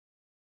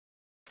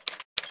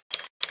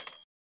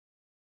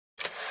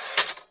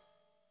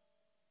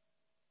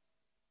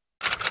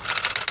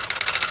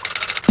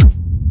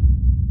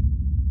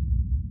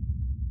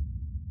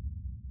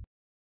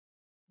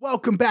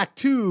Welcome back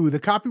to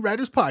the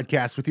Copywriters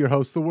Podcast with your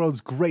host, the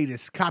world's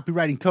greatest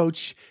copywriting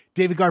coach,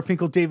 David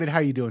Garfinkel. David, how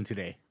are you doing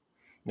today?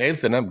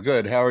 Nathan, I'm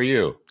good. How are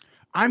you?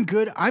 I'm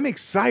good. I'm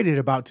excited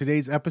about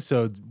today's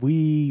episode.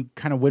 We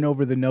kind of went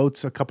over the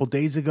notes a couple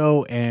days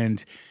ago,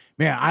 and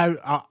man,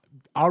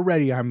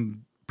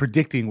 I'm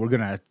predicting we're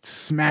going to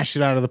smash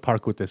it out of the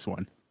park with this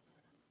one.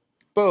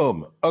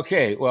 Boom.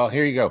 Okay, well,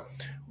 here you go.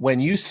 When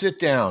you sit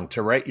down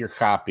to write your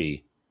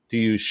copy, do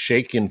you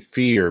shake in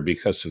fear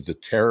because of the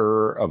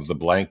terror of the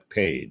blank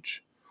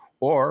page?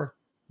 Or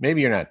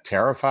maybe you're not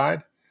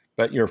terrified,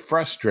 but you're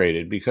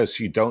frustrated because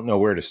you don't know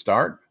where to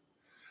start?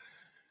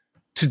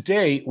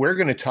 Today, we're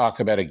going to talk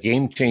about a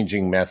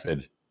game-changing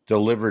method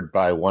delivered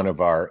by one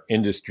of our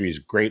industry's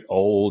great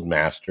old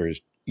masters,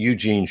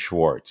 Eugene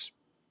Schwartz.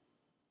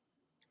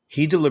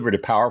 He delivered a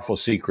powerful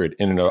secret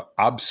in an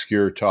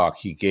obscure talk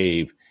he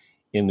gave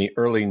in the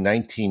early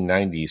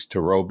 1990s to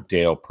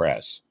Rodale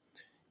Press.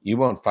 You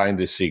won't find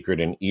this secret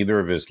in either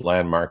of his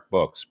landmark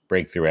books,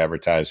 Breakthrough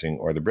Advertising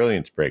or The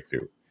Brilliance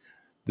Breakthrough.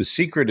 The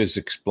secret is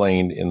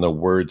explained in the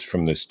words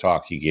from this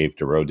talk he gave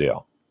to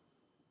Rodale.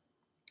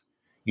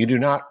 You do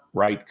not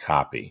write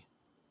copy.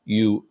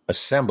 You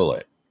assemble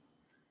it.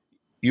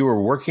 You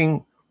are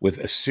working with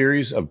a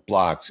series of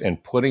blocks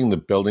and putting the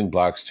building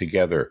blocks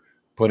together,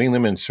 putting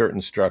them in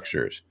certain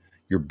structures.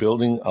 You're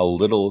building a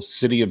little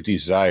city of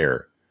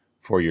desire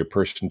for your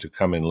person to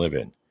come and live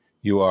in.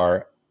 You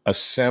are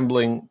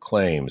assembling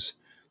claims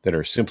that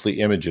are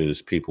simply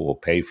images people will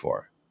pay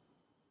for.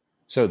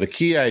 So the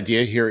key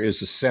idea here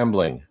is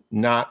assembling,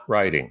 not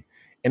writing.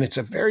 And it's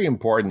a very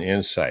important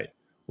insight,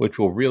 which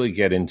we'll really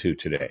get into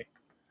today.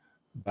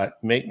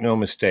 But make no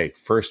mistake,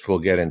 first we'll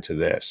get into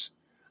this.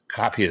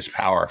 Copy is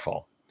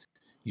powerful.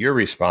 You're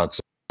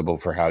responsible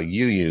for how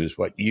you use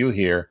what you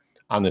hear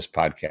on this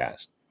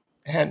podcast.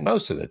 And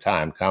most of the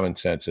time, common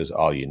sense is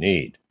all you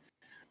need.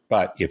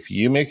 But if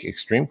you make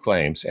extreme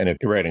claims, and if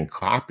you're writing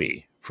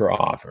copy for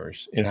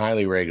offers in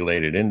highly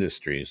regulated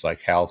industries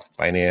like health,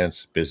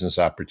 finance, business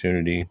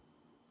opportunity,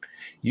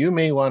 you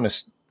may want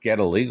to get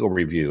a legal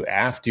review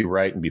after you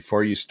write and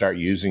before you start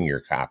using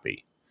your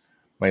copy.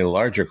 My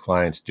larger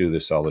clients do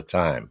this all the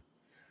time.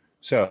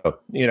 So,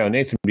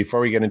 Nathan,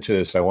 before we get into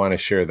this, I want to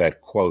share that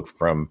quote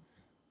from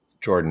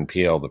Jordan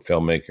Peele, the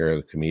filmmaker,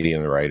 the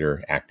comedian, the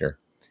writer, actor.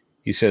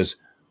 He says,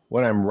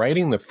 "When I'm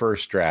writing the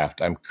first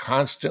draft, I'm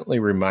constantly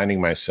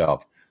reminding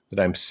myself that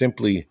I'm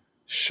simply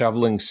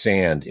shoveling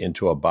sand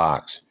into a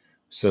box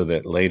so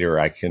that later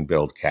I can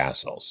build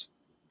castles."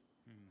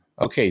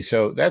 Okay,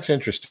 so that's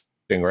interesting,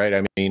 right?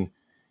 I mean,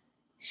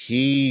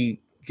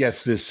 he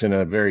gets this in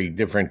a very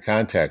different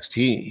context.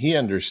 He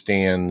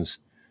understands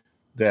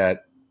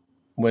that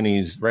when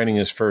he's writing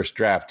his first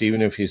draft,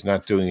 even if he's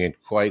not doing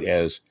it quite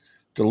as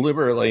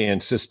deliberately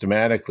and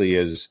systematically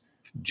as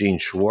Gene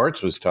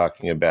Schwartz was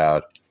talking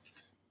about,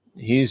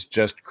 he's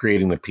just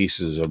creating the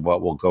pieces of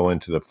what will go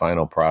into the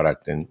final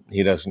product, and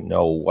he doesn't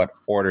know what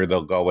order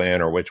they'll go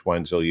in or which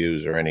ones he'll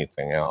use or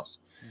anything else.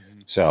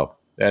 Mm-hmm. So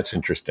that's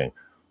interesting.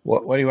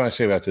 What do you want to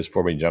say about this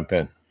before we jump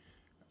in?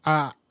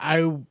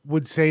 I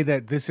would say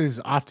that this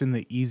is often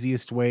the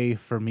easiest way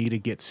for me to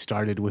get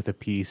started with a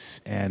piece,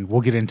 and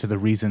we'll get into the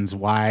reasons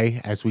why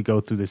as we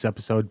go through this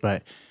episode,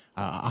 but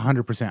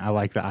 100% I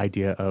like the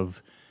idea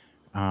of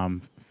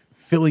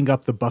filling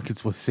up the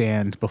buckets with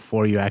sand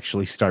before you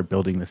actually start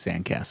building the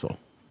sandcastle.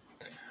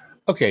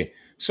 Okay,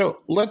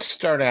 so let's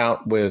start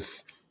out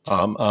with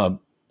a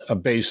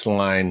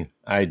baseline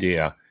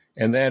idea,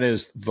 and that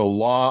is the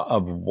law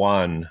of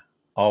one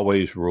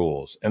always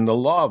rules. And the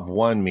law of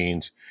one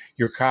means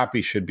your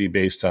copy should be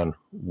based on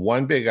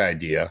one big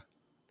idea,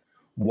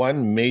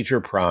 one major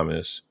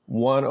promise,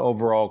 one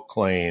overall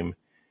claim,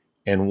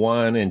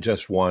 and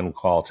just one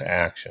call to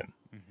action.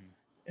 Mm-hmm.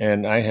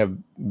 And I have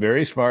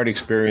very smart,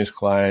 experienced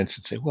clients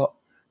that say, well,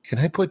 can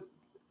I put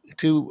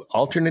 2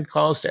 alternate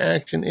calls to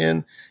action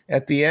in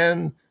at the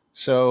end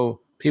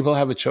so people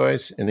have a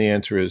choice? And the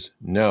answer is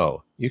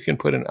no. You can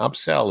put an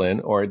upsell in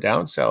or a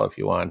downsell if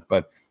you want,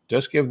 but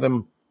just give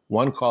them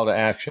one call to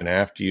action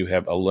after you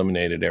have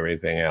eliminated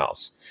everything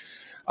else.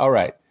 All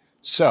right.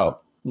 So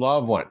law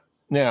of one.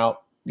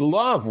 Now, the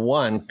law of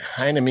one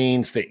kind of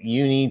means that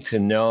you need to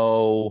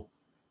know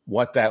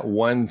what that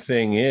one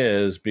thing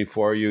is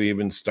before you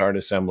even start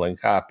assembling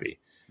copy.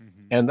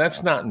 Mm-hmm. And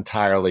that's not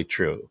entirely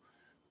true.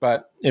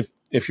 But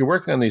if you're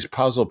working on these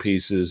puzzle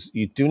pieces,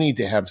 you do need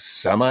to have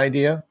some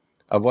idea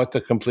of what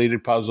the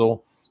completed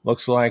puzzle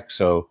looks like.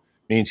 So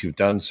it means you've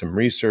done some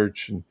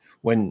research. And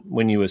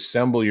when you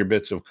assemble your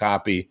bits of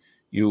copy,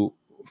 you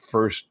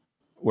first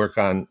work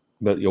on,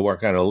 but you'll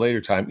work on it a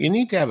later time. You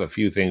need to have a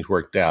few things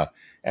worked out,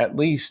 at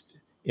least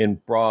in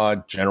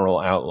broad general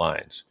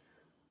outlines.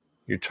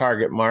 Your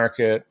target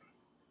market,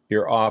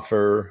 your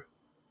offer,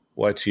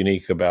 what's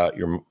unique about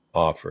your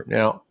offer.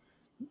 Now,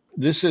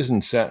 this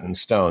isn't set in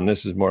stone.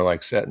 This is more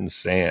like set in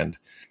sand,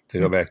 to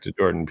go back to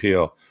Jordan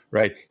Peele,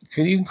 right?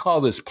 You can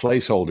call this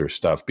placeholder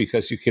stuff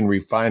because you can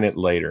refine it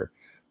later.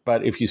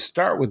 But if you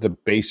start with the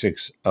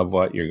basics of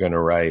what you're going to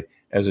write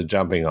as a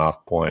jumping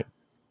off point,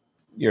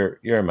 you're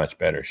in much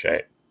better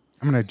shape.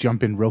 I'm going to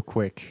jump in real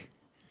quick.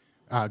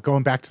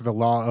 Going back to the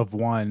law of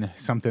one,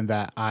 something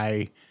that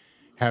I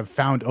have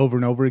found over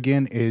and over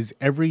again is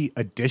every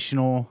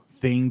additional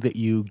thing that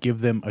you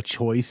give them a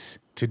choice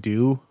to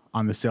do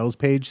on the sales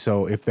page.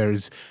 So if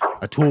there's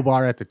a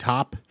toolbar at the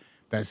top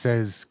that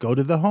says go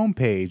to the home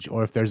page,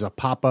 or if there's a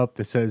pop-up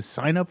that says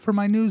sign up for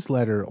my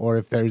newsletter, or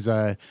if there's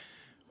a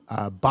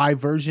buy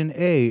version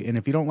A, and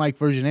if you don't like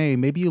version A,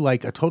 maybe you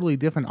like a totally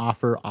different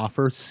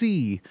offer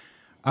C.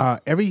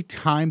 Every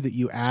time that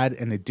you add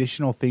an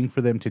additional thing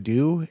for them to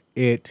do,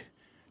 it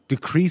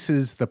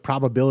decreases the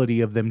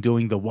probability of them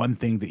doing the one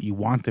thing that you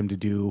want them to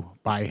do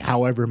by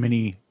however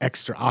many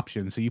extra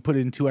options. So you put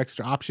in 2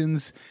 extra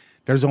options,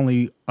 there's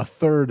only a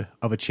third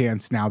of a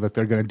chance now that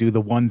they're going to do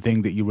the one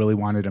thing that you really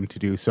wanted them to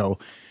do. So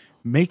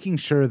making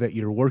sure that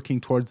you're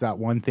working towards that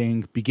one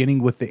thing,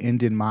 beginning with the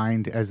end in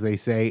mind, as they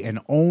say, and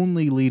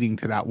only leading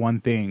to that one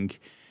thing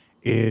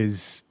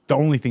is the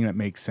only thing that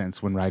makes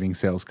sense when writing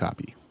sales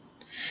copy.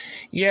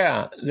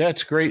 Yeah,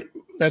 that's great.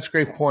 That's a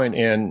great point.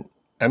 And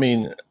I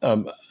mean,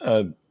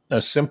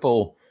 a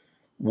simple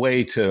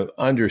way to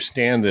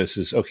understand this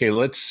is, okay,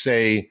 let's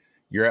say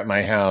you're at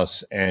my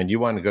house and you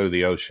want to go to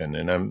the ocean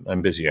and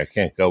I'm busy. I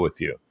can't go with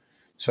you.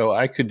 So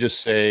I could just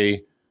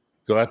say,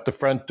 go out the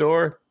front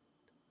door,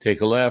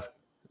 take a left,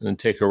 and then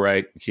take a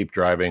right, keep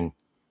driving,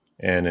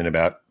 and in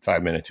about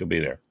 5 minutes you'll be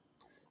there.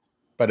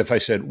 But if I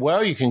said,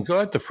 well, you can go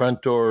out the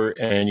front door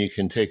and you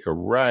can take a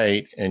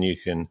right and you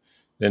can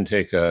then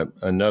take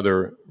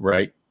another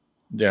right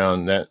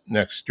down that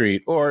next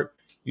street, or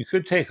you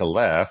could take a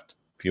left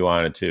if you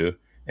wanted to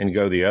and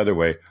go the other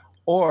way.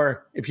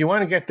 Or if you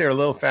want to get there a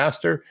little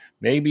faster,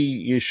 maybe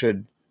you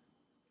should,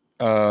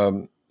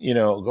 go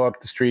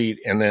up the street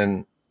and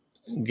then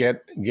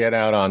get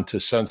out onto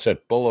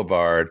Sunset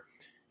Boulevard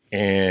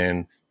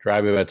and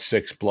drive about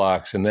 6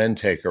 blocks and then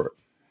take a.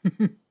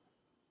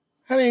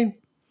 I mean,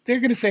 they're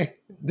going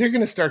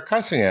to start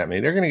cussing at me.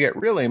 They're going to get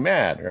really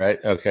mad,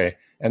 right? Okay.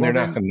 And they're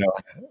not going to know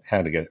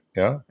how to get,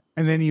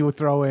 And then you would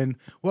throw in,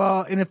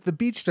 well, and if the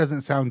beach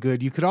doesn't sound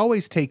good, you could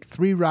always take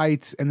 3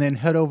 rights and then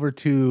head over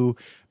to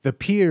the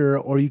pier,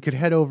 or you could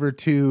head over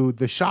to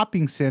the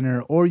shopping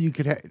center, or you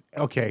could,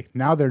 okay,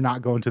 now they're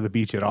not going to the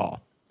beach at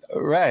all.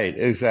 Right,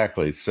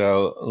 exactly.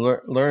 So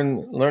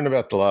learn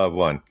about the law of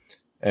one,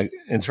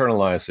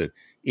 internalize it.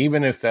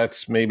 Even if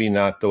that's maybe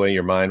not the way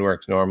your mind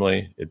works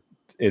normally,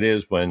 it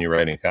is when you're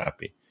writing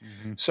copy.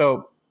 Mm-hmm.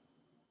 So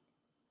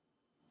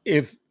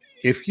if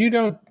you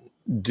don't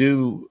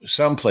do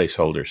some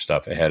placeholder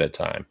stuff ahead of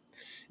time,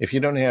 if you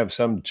don't have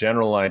some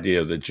general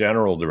idea of the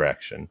general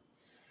direction,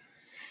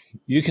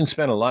 you can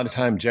spend a lot of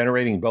time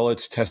generating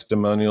bullets,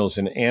 testimonials,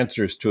 and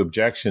answers to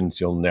objections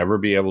you'll never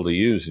be able to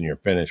use in your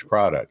finished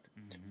product.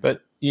 Mm-hmm.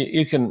 But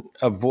you can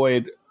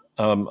avoid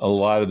a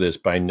lot of this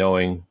by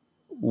knowing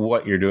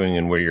what you're doing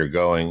and where you're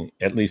going,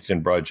 at least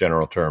in broad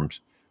general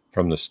terms,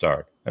 from the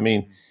start. I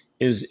mean,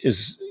 I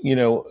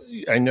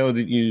know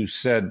that you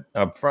said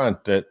up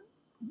front that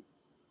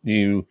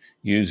you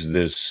use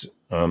this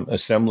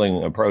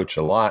assembling approach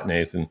a lot,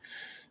 Nathan.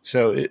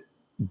 So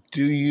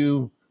do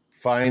you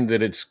find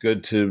that it's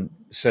good to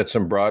set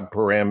some broad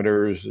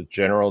parameters, a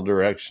general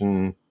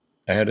direction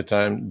ahead of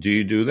time? Do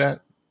you do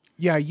that?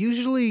 Yeah,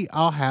 usually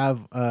I'll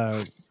have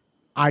a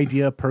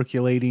idea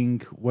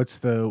percolating. What's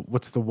the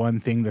one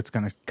thing that's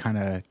going to kind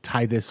of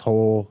tie this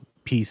whole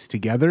piece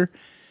together?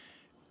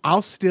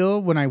 I'll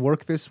still, when I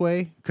work this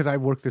way, because I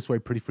work this way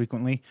pretty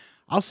frequently,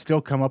 I'll still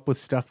come up with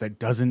stuff that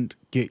doesn't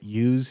get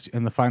used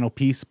in the final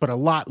piece, but a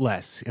lot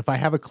less. If I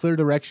have a clear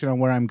direction on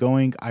where I'm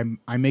going,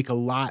 I make a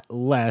lot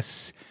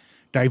less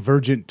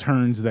divergent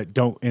turns that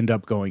don't end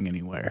up going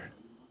anywhere.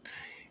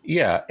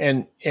 Yeah,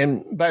 and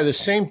by the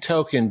same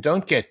token,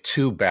 don't get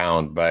too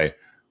bound by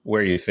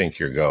where you think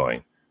you're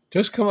going.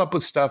 Just come up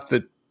with stuff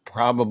that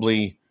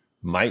probably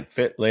might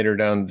fit later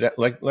down,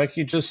 like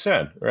you just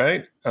said,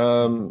 right?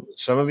 Some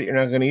of it you're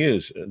not going to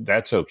use.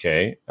 That's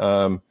okay.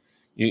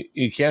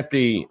 You can't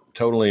be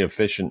totally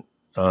efficient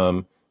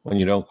when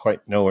you don't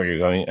quite know where you're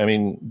going. I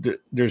mean,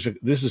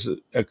 this is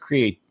a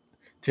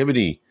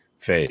creativity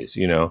phase,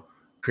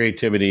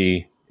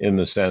 creativity in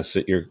the sense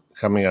that you're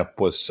coming up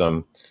with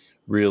some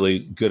really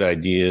good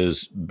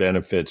ideas,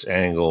 benefits,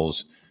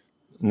 angles,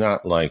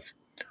 not like,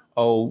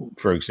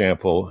 for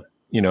example,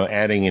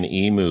 adding an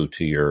emu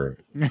to your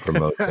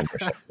promotion or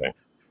something.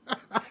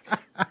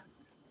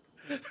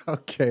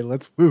 Okay,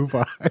 let's move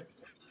on.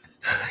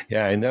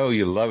 Yeah, I know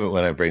you love it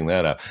when I bring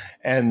that up.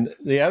 And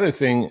the other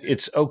thing,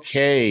 it's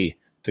okay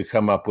to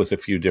come up with a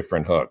few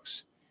different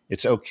hooks.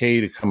 It's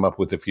okay to come up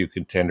with a few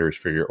contenders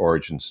for your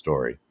origin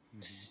story.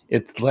 Mm-hmm.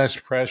 It's less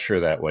pressure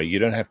that way. You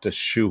don't have to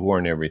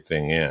shoehorn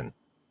everything in.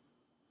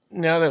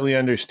 Now that we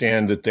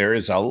understand that there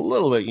is a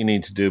little bit you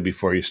need to do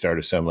before you start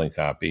assembling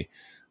copy,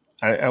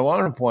 I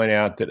want to point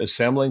out that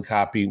assembling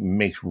copy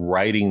makes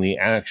writing the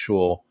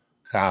actual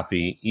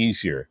copy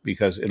easier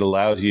because it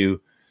allows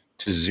you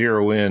to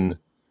zero in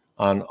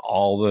on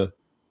all the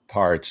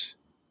parts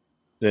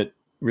that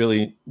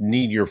really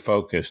need your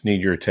focus,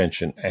 need your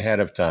attention ahead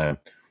of time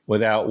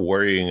without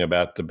worrying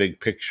about the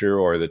big picture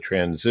or the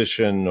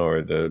transition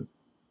or the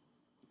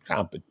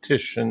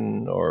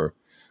competition or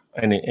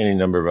any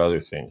number of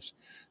other things.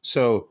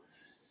 So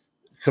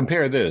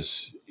compare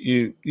this.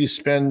 You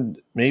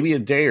spend maybe a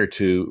day or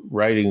two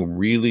writing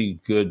really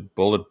good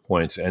bullet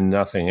points and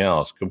nothing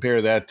else.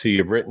 Compare that to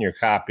you've written your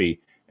copy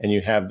and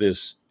you have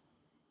this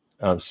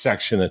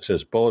section that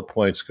says bullet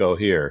points go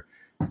here,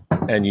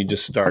 and you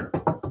just start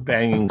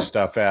banging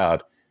stuff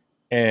out,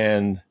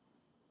 and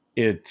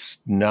it's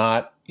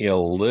not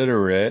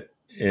illiterate,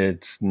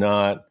 it's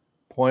not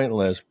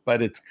pointless,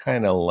 but it's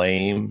kind of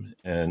lame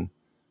and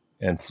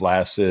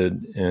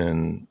flaccid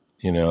and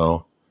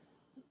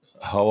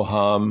ho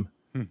hum.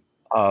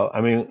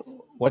 I mean,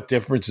 what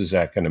difference is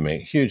that going to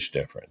make? Huge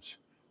difference,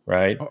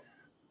 right?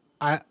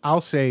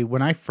 I'll say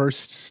when I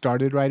first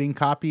started writing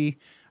copy,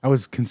 I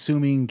was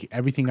consuming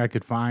everything I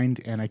could find,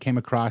 and I came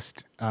across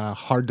a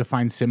hard to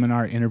find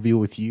seminar interview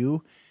with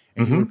you,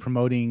 and you were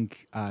promoting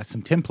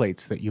some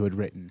templates that you had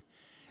written.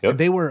 Yep. And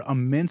they were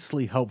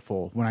immensely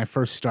helpful when I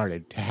first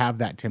started to have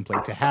that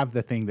template, to have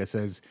the thing that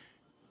says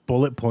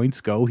bullet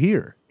points go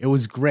here. It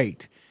was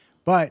great.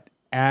 But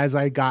as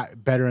I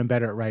got better and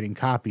better at writing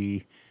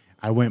copy,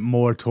 I went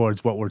more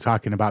towards what we're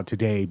talking about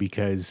today,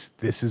 because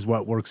this is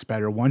what works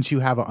better. Once you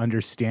have an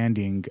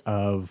understanding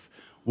of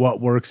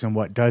what works and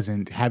what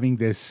doesn't, having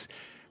this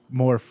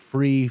more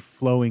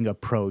free-flowing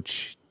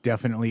approach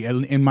definitely,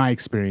 in my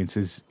experience,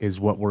 is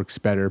what works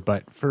better.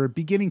 But for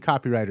beginning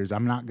copywriters,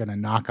 I'm not going to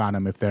knock on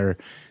them if they're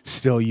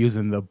still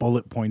using the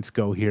bullet points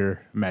go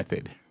here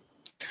method.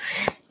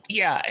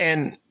 Yeah,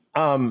 and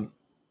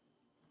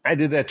I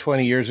did that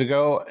 20 years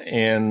ago,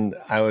 and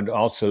I would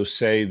also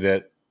say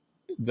that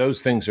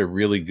those things are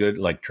really good,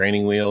 like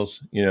training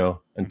wheels,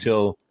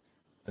 until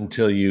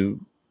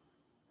you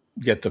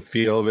get the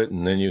feel of it,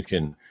 and then you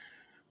can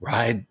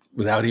ride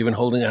without even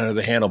holding onto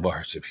the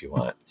handlebars if you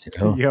want.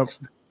 Yep.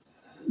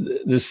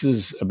 This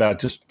is about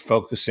just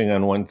focusing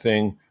on one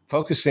thing,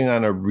 focusing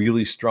on a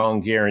really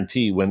strong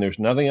guarantee when there's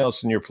nothing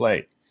else in your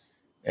plate.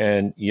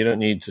 And you don't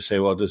need to say,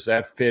 well, does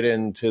that fit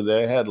into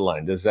the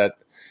headline? Am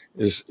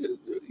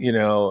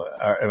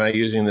I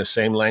using the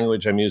same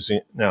language I'm using?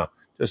 No,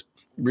 just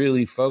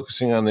really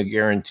focusing on the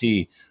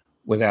guarantee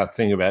without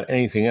thinking about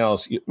anything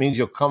else. It means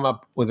you'll come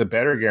up with a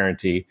better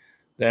guarantee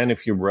than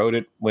if you wrote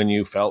it when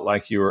you felt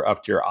like you were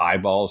up to your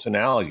eyeballs in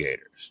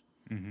alligators,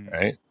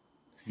 right?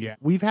 Yeah.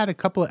 We've had a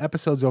couple of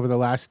episodes over the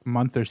last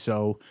month or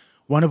so.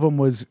 One of them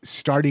was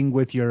starting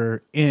with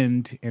your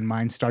end in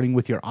mind, starting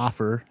with your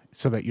offer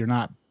so that you're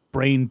not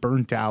brain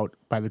burnt out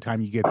by the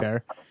time you get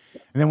there.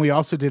 And then we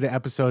also did an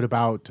episode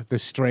about the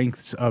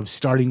strengths of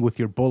starting with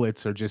your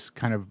bullets, or just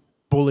kind of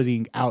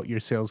bulleting out your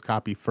sales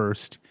copy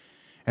first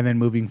and then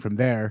moving from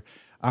there.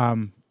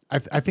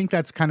 I think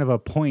that's kind of a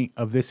point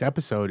of this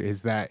episode,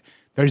 is that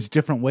there's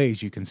different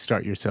ways you can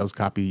start your sales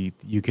copy.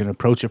 You can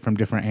approach it from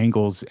different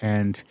angles.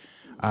 And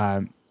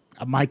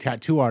my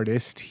tattoo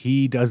artist,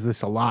 he does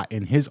this a lot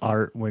in his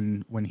art.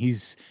 When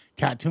he's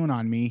tattooing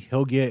on me,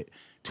 he'll get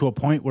to a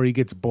point where he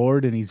gets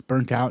bored and he's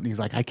burnt out and he's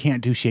like, I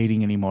can't do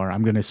shading anymore.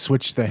 I'm going to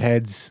switch the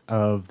heads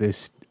of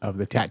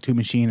the tattoo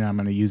machine, and I'm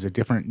going to use a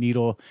different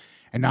needle.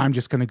 And now I'm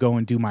just going to go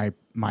and do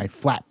my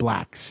flat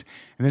blacks.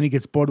 And then he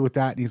gets bored with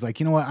that, and he's like,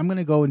 you know what? I'm going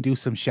to go and do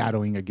some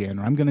shadowing again,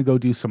 or I'm going to go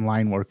do some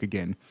line work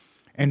again.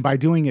 And by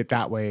doing it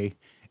that way,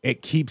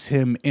 it keeps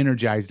him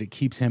energized. It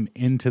keeps him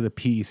into the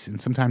piece. And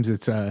sometimes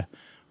it's 4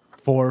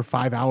 or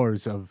 5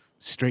 hours of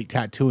straight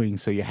tattooing.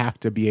 So you have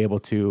to be able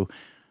to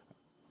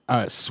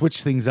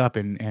switch things up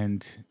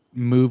and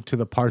move to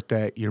the part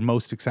that you're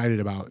most excited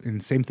about.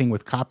 And same thing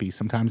with copy.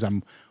 Sometimes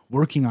I'm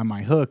working on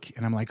my hook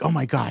and I'm like, oh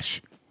my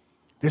gosh,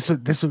 this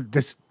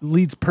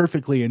leads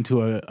perfectly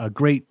into a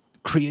great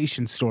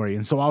creation story.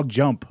 And so I'll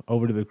jump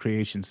over to the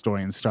creation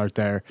story and start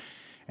there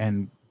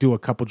and do a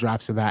couple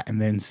drafts of that,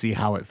 and then see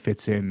how it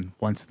fits in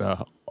once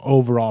the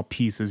overall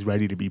piece is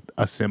ready to be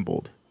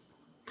assembled.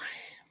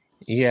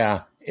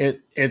 Yeah,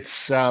 it's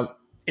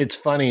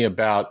funny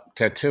about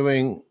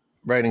tattooing,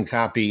 writing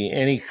copy,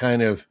 any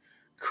kind of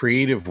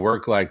creative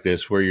work like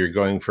this, where you're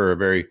going for a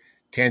very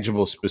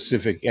tangible,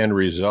 specific end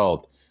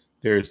result.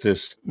 There's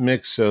this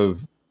mix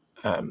of,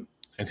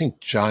 I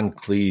think John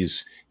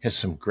Cleese has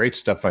some great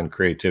stuff on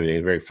creativity.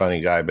 He's a very funny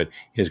guy, but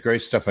he has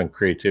great stuff on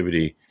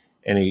creativity,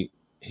 and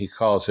he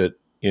calls it,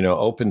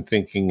 open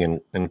thinking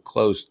and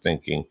closed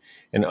thinking.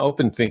 And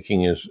open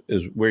thinking is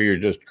where you're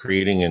just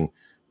creating and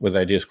with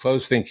ideas.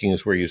 Closed thinking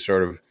is where you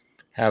sort of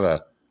have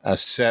a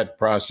set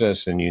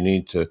process and you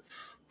need to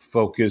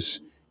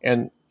focus.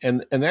 And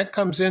that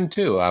comes in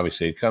too,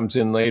 obviously. It comes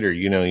in later.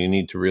 You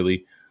need to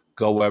really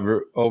go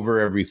over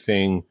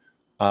everything,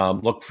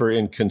 look for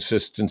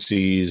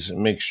inconsistencies,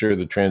 make sure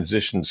the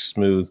transition's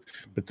smooth.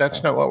 But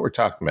that's not what we're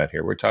talking about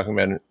here. We're talking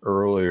about an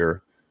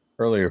earlier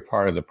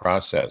part of the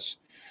process.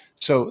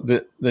 So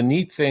the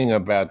neat thing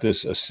about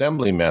this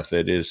assembly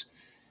method is,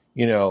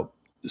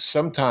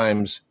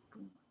 sometimes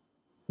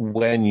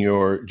when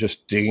you're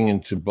just digging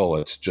into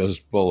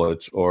just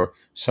bullets, or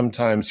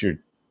sometimes you're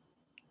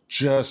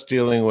just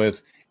dealing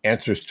with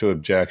answers to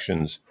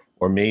objections,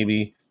 or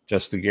maybe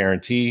just the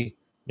guarantee,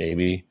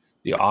 maybe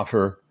the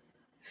offer.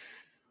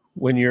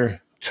 When you're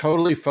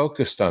totally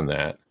focused on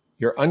that,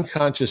 your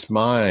unconscious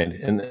mind,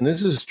 and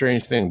this is a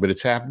strange thing, but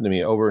it's happened to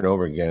me over and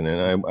over again.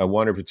 And I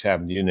wonder if it's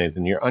happened to you,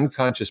 Nathan. Your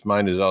unconscious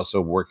mind is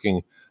also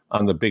working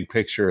on the big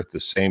picture at the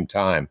same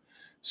time.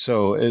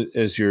 So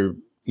as you're,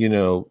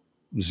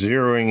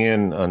 zeroing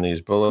in on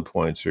these bullet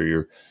points, or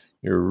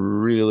you're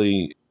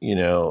really,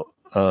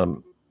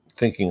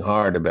 thinking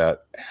hard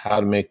about how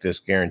to make this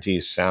guarantee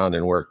sound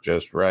and work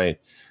just right,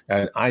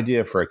 an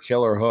idea for a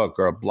killer hook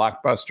or a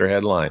blockbuster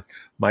headline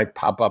might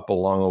pop up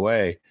along the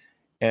way.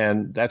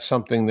 And that's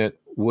something that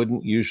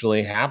wouldn't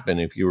usually happen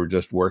if you were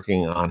just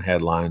working on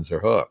headlines or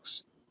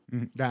hooks.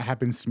 That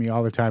happens to me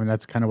all the time, and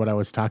that's kind of what I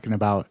was talking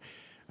about.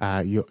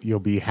 You'll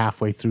be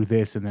halfway through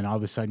this, and then all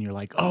of a sudden you're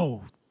like,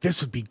 "Oh,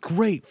 this would be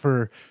great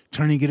for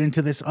turning it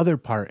into this other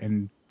part,"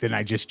 and then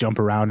I just jump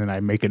around and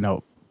I make a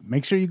note.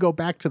 Make sure you go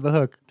back to the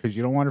hook because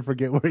you don't want to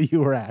forget where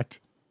you were at.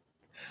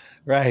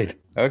 Right.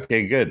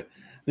 Okay, good.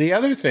 The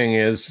other thing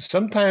is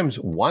sometimes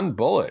one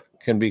bullet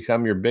can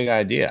become your big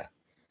idea.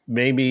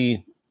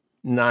 Maybe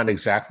not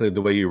exactly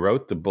the way you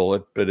wrote the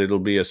bullet, but it'll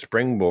be a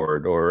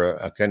springboard or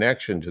a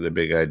connection to the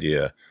big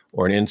idea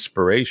or an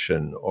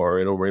inspiration, or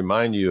it'll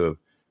remind you of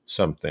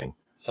something.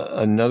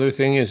 Another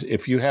thing is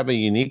if you have a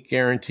unique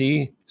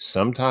guarantee,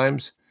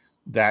 sometimes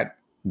that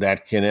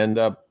can end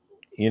up,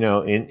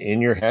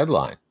 in your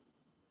headline.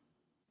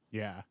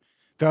 Yeah.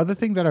 The other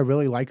thing that I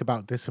really like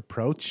about this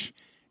approach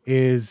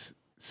is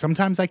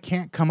sometimes I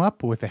can't come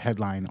up with a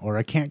headline or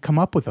I can't come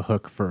up with a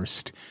hook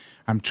first.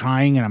 I'm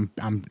trying and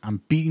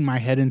I'm beating my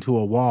head into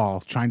a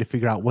wall trying to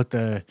figure out what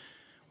the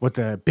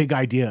big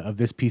idea of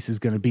this piece is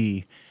going to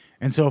be.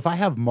 And so if I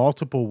have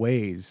multiple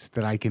ways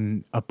that I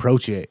can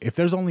approach it, if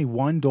there's only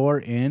one door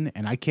in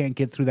and I can't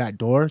get through that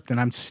door, then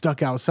I'm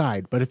stuck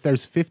outside. But if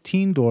there's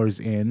 15 doors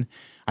in,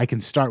 I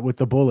can start with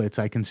the bullets,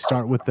 I can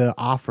start with the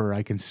offer,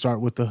 I can start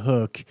with the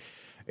hook.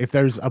 If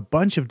there's a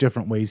bunch of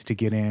different ways to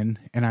get in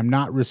and I'm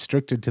not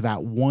restricted to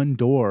that one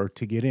door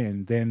to get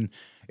in, then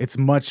it's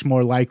much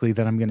more likely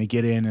that I'm going to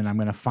get in and I'm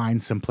going to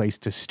find some place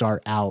to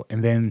start out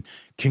and then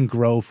can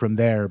grow from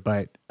there.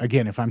 But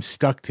again, if I'm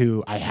stuck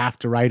to, I have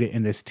to write it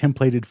in this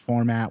templated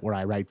format where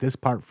I write this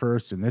part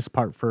first and this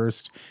part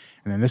first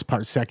and then this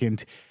part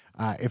second.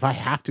 If I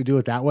have to do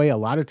it that way, a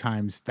lot of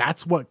times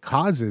that's what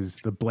causes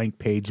the blank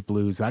page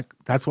blues.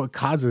 That's what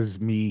causes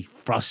me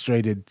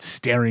frustrated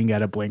staring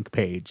at a blank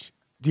page.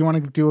 Do you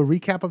want to do a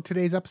recap of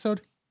today's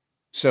episode?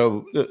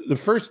 So the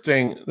first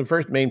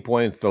main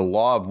point is the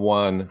law of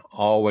one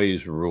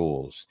always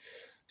rules.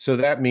 So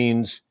that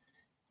means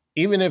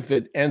even if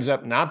it ends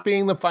up not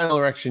being the final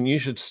direction, you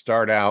should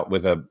start out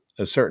with a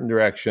certain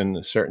direction,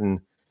 a certain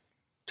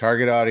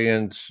target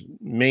audience,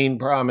 main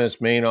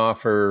promise, main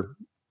offer,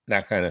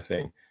 that kind of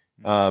thing.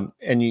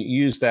 And you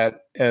use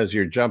that as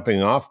your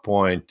jumping off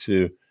point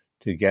to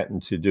get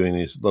into doing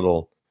these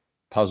little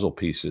puzzle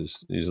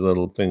pieces, these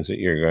little things that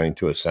you're going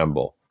to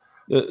assemble.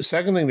 The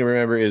second thing to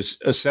remember is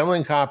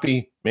assembling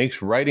copy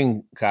makes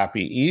writing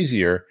copy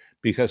easier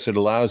because it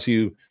allows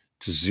you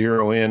to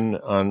zero in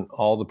on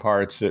all the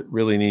parts that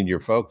really need your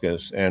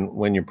focus. And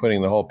when you're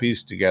putting the whole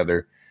piece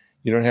together,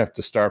 you don't have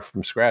to start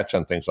from scratch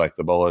on things like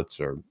the bullets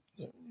or,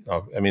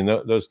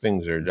 those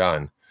things are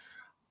done.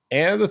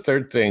 And the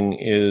third thing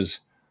is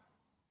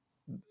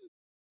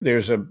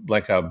there's a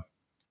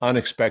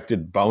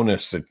unexpected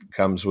bonus that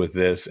comes with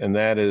this, and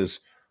that is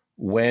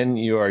when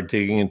you are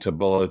digging into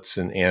bullets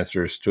and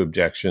answers to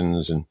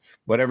objections and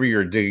whatever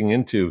you're digging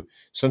into,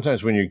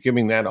 sometimes when you're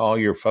giving that all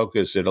your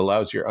focus, it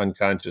allows your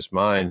unconscious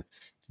mind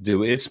to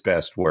do its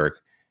best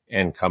work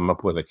and come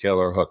up with a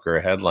killer hook or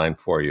a headline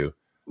for you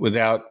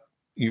without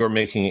you're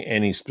making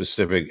any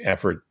specific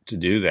effort to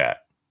do that.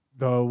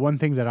 The one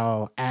thing that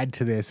I'll add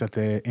to this at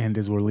the end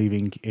as we're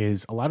leaving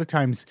is a lot of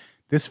times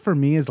this for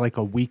me is like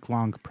a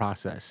week-long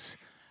process.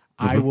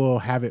 I will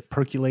have it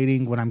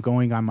percolating when I'm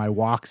going on my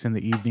walks in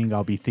the evening.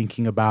 I'll be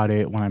thinking about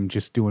it when I'm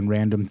just doing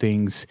random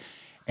things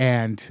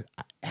and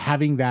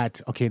having that,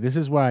 okay, this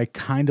is where I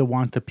kind of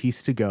want the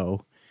piece to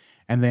go.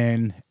 And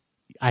then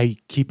I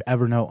keep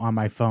Evernote on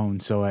my phone.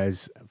 So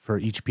as for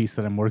each piece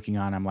that I'm working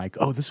on, I'm like,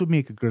 oh, this would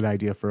make a good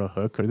idea for a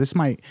hook, or this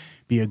might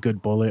be a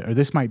good bullet, or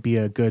this might be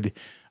a good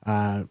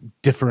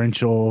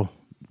differential,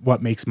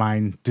 what makes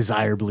mine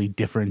desirably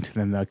different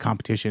than the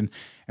competition.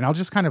 And I'll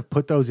just kind of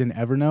put those in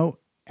Evernote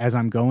as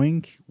I'm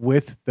going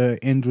with the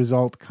end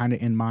result kind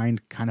of in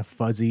mind, kind of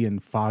fuzzy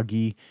and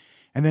foggy.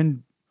 And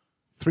then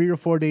 3 or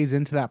 4 days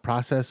into that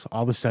process,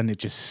 all of a sudden it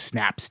just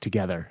snaps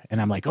together. And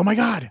I'm like, oh my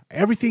God,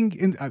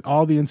 everything,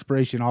 all the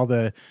inspiration, all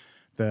the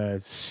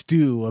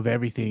stew of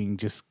everything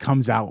just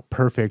comes out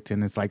perfect.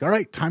 And it's like, all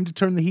right, time to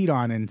turn the heat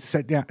on and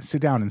sit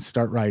down and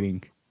start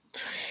writing.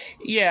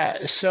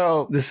 Yeah.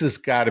 So this has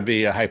got to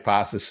be a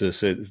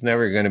hypothesis. It's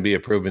never going to be a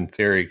proven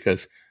theory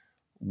because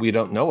we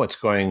don't know what's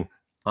going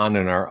on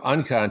in our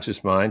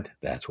unconscious mind.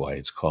 That's why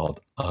it's called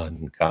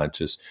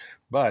unconscious.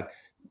 But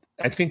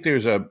I think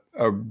there's a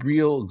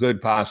real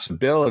good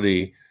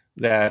possibility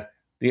that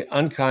the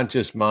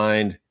unconscious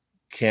mind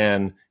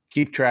can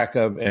keep track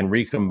of and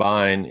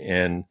recombine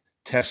and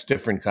test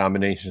different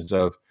combinations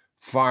of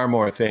far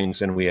more things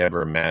than we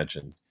ever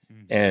imagined.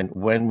 And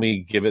when we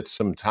give it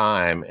some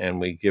time and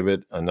we give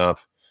it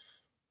enough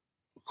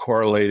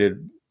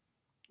correlated,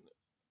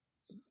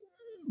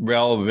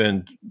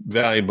 relevant,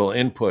 valuable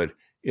input,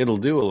 it'll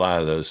do a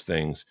lot of those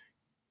things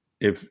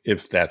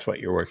if that's what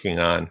you're working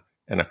on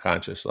at a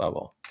conscious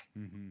level.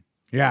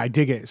 Yeah, I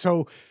dig it.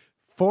 So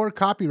for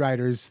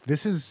copywriters,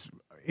 this is,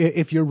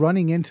 if you're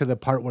running into the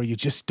part where you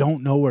just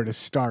don't know where to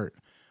start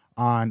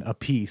on a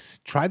piece,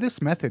 try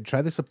this method,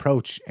 try this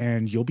approach,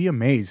 and you'll be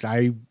amazed.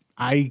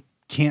 I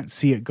can't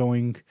see it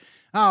going,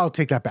 I'll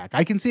take that back.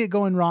 I can see it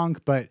going wrong,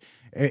 but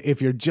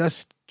if you're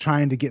just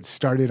trying to get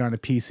started on a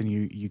piece and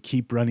you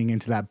keep running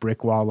into that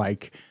brick wall,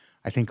 like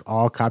I think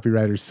all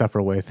copywriters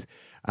suffer with,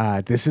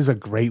 this is a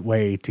great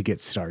way to get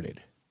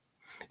started.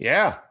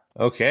 Yeah.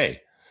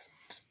 Okay.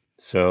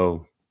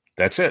 So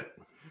that's it.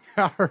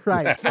 All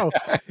right. So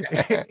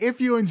if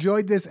you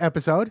enjoyed this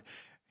episode,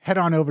 head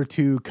on over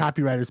to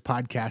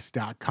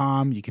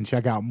copywriterspodcast.com. You can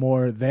check out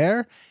more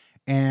there.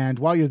 And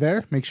while you're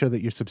there, make sure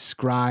that you're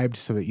subscribed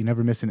so that you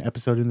never miss an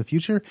episode in the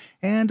future.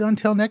 And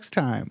until next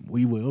time,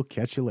 we will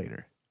catch you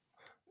later.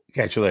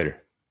 Catch you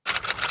later.